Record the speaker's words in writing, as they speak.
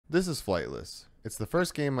This is Flightless. It's the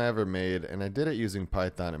first game I ever made, and I did it using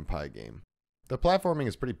Python and Pygame. The platforming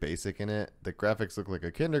is pretty basic in it, the graphics look like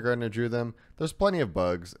a kindergartner drew them, there's plenty of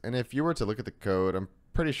bugs, and if you were to look at the code, I'm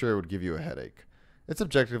pretty sure it would give you a headache. It's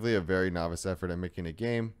objectively a very novice effort at making a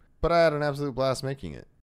game, but I had an absolute blast making it.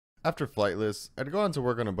 After Flightless, I'd go on to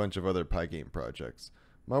work on a bunch of other Pygame projects.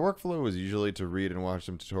 My workflow was usually to read and watch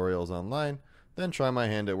some tutorials online, then try my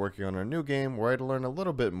hand at working on a new game where I'd learn a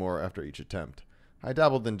little bit more after each attempt. I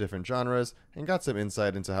dabbled in different genres and got some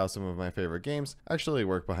insight into how some of my favorite games actually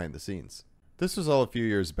work behind the scenes. This was all a few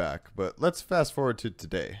years back, but let's fast forward to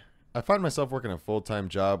today. I find myself working a full-time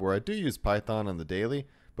job where I do use Python on the daily,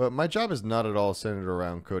 but my job is not at all centered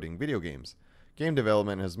around coding video games. Game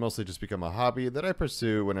development has mostly just become a hobby that I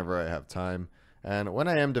pursue whenever I have time, and when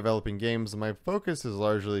I am developing games, my focus has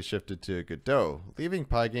largely shifted to Godot, leaving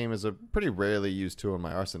Pygame as a pretty rarely used tool in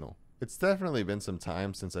my arsenal. It's definitely been some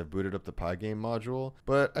time since I've booted up the Pygame module,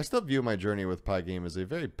 but I still view my journey with Pygame as a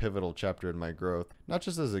very pivotal chapter in my growth, not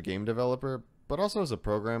just as a game developer, but also as a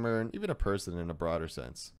programmer and even a person in a broader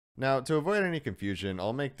sense. Now, to avoid any confusion,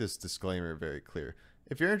 I'll make this disclaimer very clear.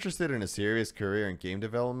 If you're interested in a serious career in game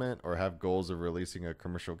development or have goals of releasing a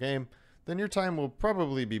commercial game, then your time will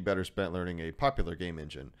probably be better spent learning a popular game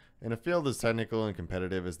engine. In a field as technical and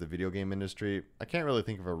competitive as the video game industry, I can't really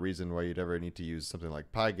think of a reason why you'd ever need to use something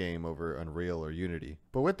like Pygame over Unreal or Unity.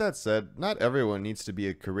 But with that said, not everyone needs to be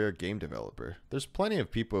a career game developer. There's plenty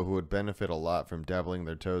of people who would benefit a lot from dabbling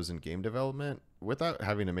their toes in game development without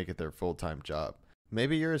having to make it their full-time job.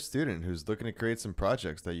 Maybe you're a student who's looking to create some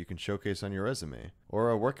projects that you can showcase on your resume, or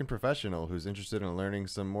a working professional who's interested in learning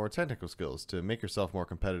some more technical skills to make yourself more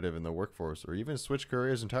competitive in the workforce or even switch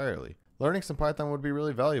careers entirely. Learning some Python would be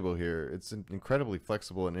really valuable here. It's an incredibly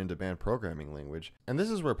flexible and in-demand programming language, and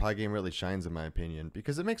this is where Pygame really shines in my opinion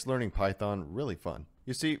because it makes learning Python really fun.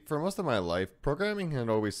 You see, for most of my life, programming had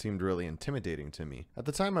always seemed really intimidating to me. At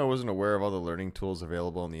the time, I wasn't aware of all the learning tools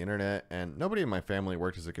available on the internet, and nobody in my family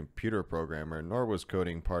worked as a computer programmer, nor was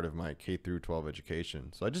coding part of my K-12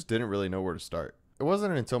 education, so I just didn't really know where to start. It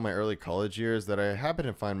wasn't until my early college years that I happened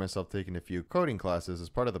to find myself taking a few coding classes as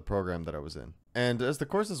part of the program that I was in. And as the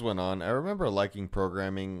courses went on, I remember liking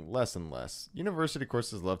programming less and less. University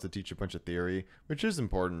courses love to teach a bunch of theory, which is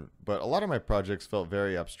important, but a lot of my projects felt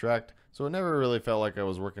very abstract, so it never really felt like I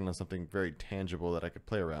was working on something very tangible that I could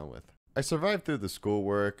play around with. I survived through the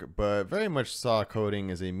schoolwork, but very much saw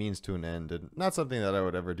coding as a means to an end and not something that I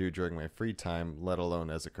would ever do during my free time, let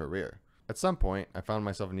alone as a career. At some point, I found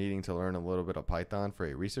myself needing to learn a little bit of Python for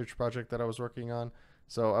a research project that I was working on,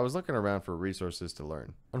 so I was looking around for resources to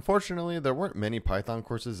learn. Unfortunately, there weren't many Python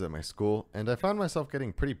courses at my school, and I found myself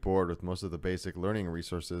getting pretty bored with most of the basic learning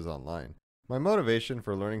resources online. My motivation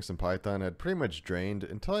for learning some Python had pretty much drained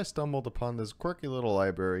until I stumbled upon this quirky little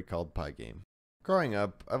library called Pygame. Growing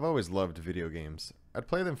up, I've always loved video games. I'd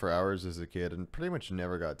play them for hours as a kid and pretty much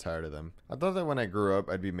never got tired of them. I thought that when I grew up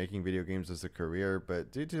I'd be making video games as a career,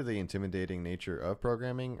 but due to the intimidating nature of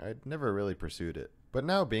programming, I'd never really pursued it. But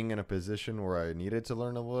now being in a position where I needed to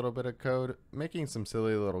learn a little bit of code, making some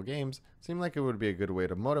silly little games seemed like it would be a good way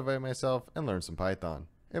to motivate myself and learn some Python.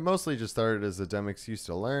 It mostly just started as a dumb excuse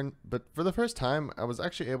to learn, but for the first time I was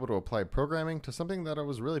actually able to apply programming to something that I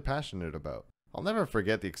was really passionate about. I'll never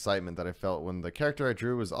forget the excitement that I felt when the character I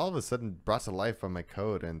drew was all of a sudden brought to life on my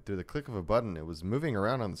code, and through the click of a button it was moving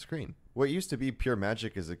around on the screen. What used to be pure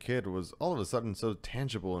magic as a kid was all of a sudden so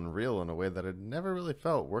tangible and real in a way that I'd never really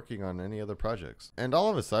felt working on any other projects. And all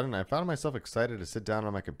of a sudden I found myself excited to sit down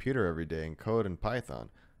on my computer every day and code in Python.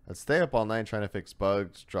 I'd stay up all night trying to fix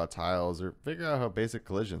bugs, draw tiles, or figure out how basic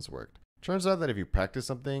collisions worked. Turns out that if you practice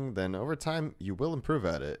something, then over time you will improve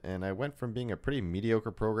at it, and I went from being a pretty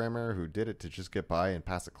mediocre programmer who did it to just get by and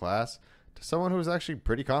pass a class, to someone who was actually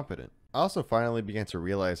pretty competent. I also finally began to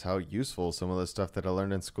realize how useful some of the stuff that I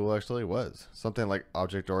learned in school actually was. Something like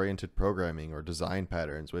object-oriented programming or design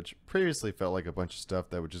patterns, which previously felt like a bunch of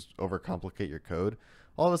stuff that would just overcomplicate your code,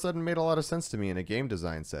 all of a sudden made a lot of sense to me in a game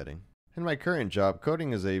design setting. In my current job,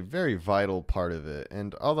 coding is a very vital part of it,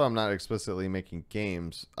 and although I'm not explicitly making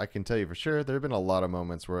games, I can tell you for sure there have been a lot of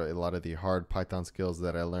moments where a lot of the hard Python skills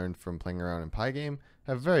that I learned from playing around in Pygame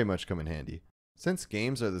have very much come in handy. Since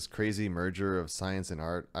games are this crazy merger of science and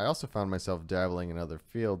art, I also found myself dabbling in other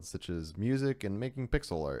fields such as music and making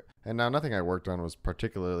pixel art. And now nothing I worked on was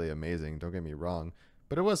particularly amazing, don't get me wrong,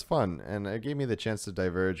 but it was fun, and it gave me the chance to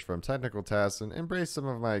diverge from technical tasks and embrace some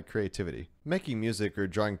of my creativity. Making music or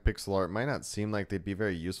drawing pixel art might not seem like they'd be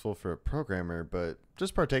very useful for a programmer, but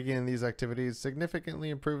just partaking in these activities significantly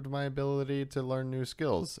improved my ability to learn new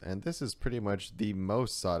skills, and this is pretty much the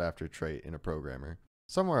most sought after trait in a programmer.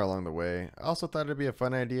 Somewhere along the way, I also thought it'd be a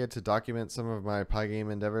fun idea to document some of my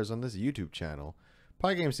Pygame endeavors on this YouTube channel.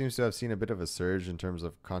 Pygame seems to have seen a bit of a surge in terms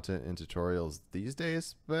of content and tutorials these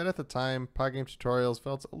days, but at the time, Pygame tutorials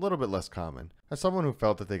felt a little bit less common. As someone who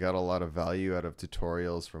felt that they got a lot of value out of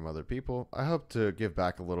tutorials from other people, I hope to give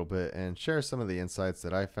back a little bit and share some of the insights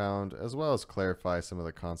that I found, as well as clarify some of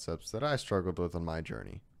the concepts that I struggled with on my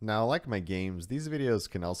journey. Now, like my games, these videos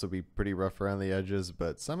can also be pretty rough around the edges,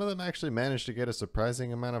 but some of them actually managed to get a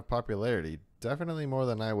surprising amount of popularity, definitely more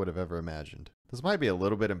than I would have ever imagined. This might be a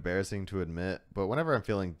little bit embarrassing to admit, but whenever I'm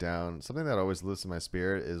feeling down, something that always lifts my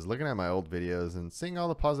spirit is looking at my old videos and seeing all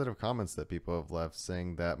the positive comments that people have left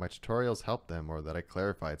saying that my tutorials helped them or that I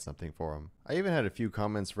clarified something for them. I even had a few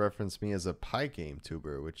comments reference me as a Pygame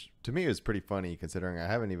tuber, which to me is pretty funny considering I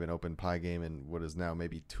haven't even opened Pygame in what is now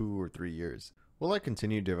maybe 2 or 3 years. Will I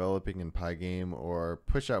continue developing in Pygame or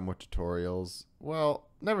push out more tutorials? Well,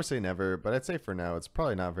 never say never, but I'd say for now it's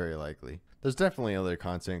probably not very likely. There's definitely other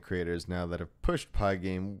content creators now that have pushed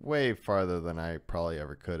Pygame way farther than I probably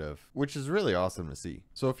ever could have, which is really awesome to see.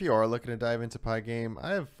 So if you are looking to dive into Pygame,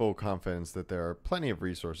 I have full confidence that there are plenty of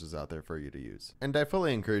resources out there for you to use. And I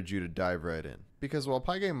fully encourage you to dive right in. Because while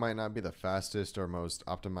Pygame might not be the fastest or most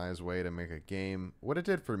optimized way to make a game, what it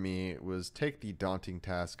did for me was take the daunting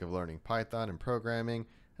task of learning Python and programming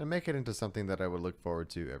and make it into something that I would look forward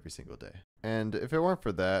to every single day. And if it weren't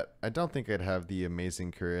for that, I don't think I'd have the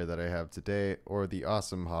amazing career that I have today or the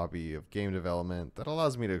awesome hobby of game development that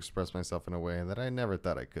allows me to express myself in a way that I never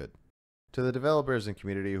thought I could. To the developers and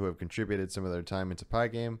community who have contributed some of their time into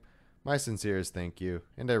Pygame, my sincerest thank you,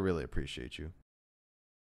 and I really appreciate you.